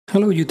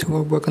Hello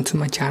YouTuber, welcome to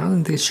my channel.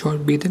 In this short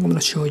video I'm going to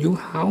show you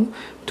how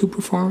to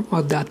perform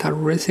a data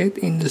reset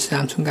in the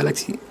Samsung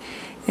Galaxy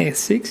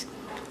S6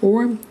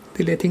 or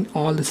deleting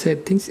all the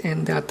settings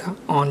and data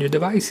on your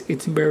device.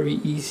 It's very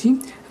easy.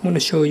 I'm going to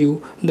show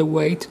you the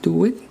way to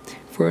do it.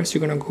 First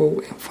you're going to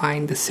go and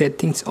find the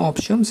settings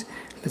options.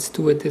 Let's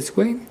do it this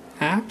way.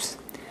 Apps.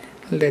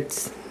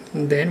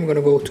 Then we're going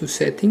to go to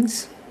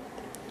settings.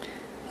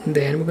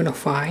 Then we're going to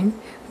find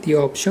the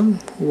option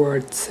where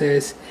it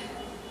says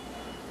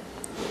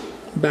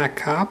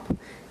backup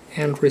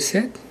and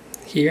reset.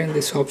 Here in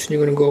this option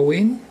you're going to go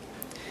in,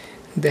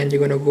 then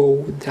you're going to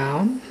go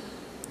down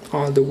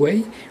all the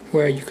way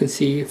where you can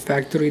see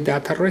factory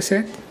data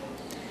reset.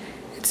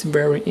 It's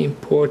very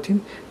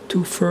important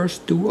to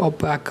first do a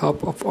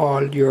backup of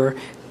all your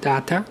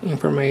data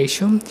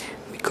information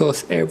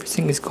because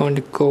everything is going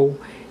to go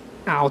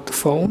out the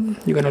phone.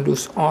 You're going to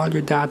lose all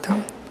your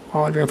data,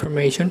 all your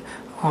information,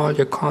 all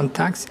your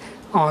contacts,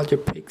 all your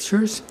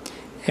pictures.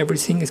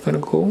 Everything is going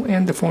to go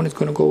and the phone is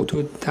going to go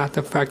to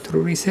data factory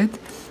reset.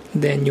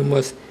 Then you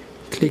must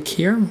click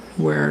here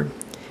where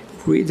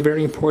it's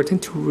very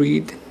important to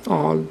read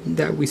all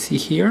that we see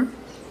here.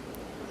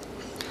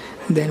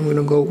 Then we're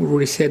going to go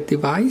reset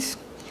device.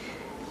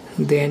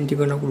 Then you're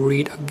going to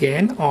read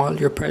again all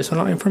your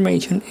personal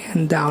information,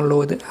 and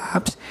downloaded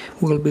apps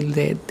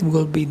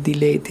will be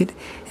deleted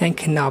and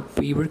cannot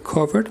be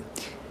recovered.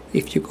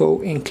 If you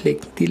go and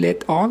click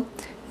delete all,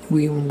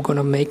 we're going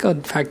to make a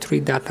factory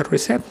data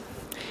reset.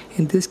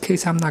 In this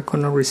case I'm not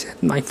going to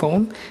reset my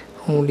phone.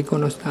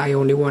 I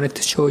only wanted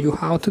to show you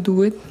how to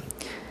do it.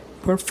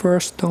 But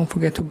first, don't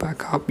forget to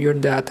back up your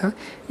data.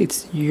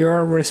 It's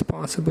your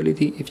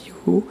responsibility if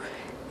you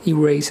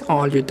erase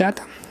all your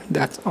data.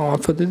 That's all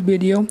for this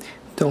video.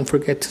 Don't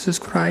forget to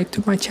subscribe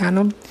to my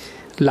channel,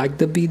 like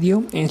the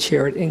video and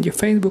share it in your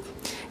Facebook.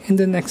 In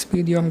the next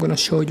video I'm going to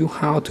show you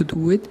how to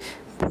do it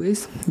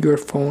with your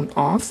phone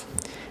off.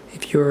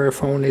 If your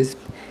phone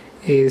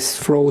is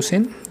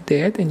frozen,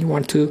 dead, and you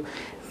want to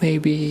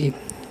maybe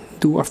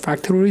do a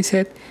factory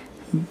reset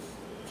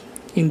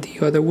in the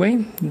other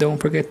way, don't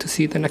forget to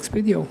see the next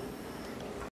video.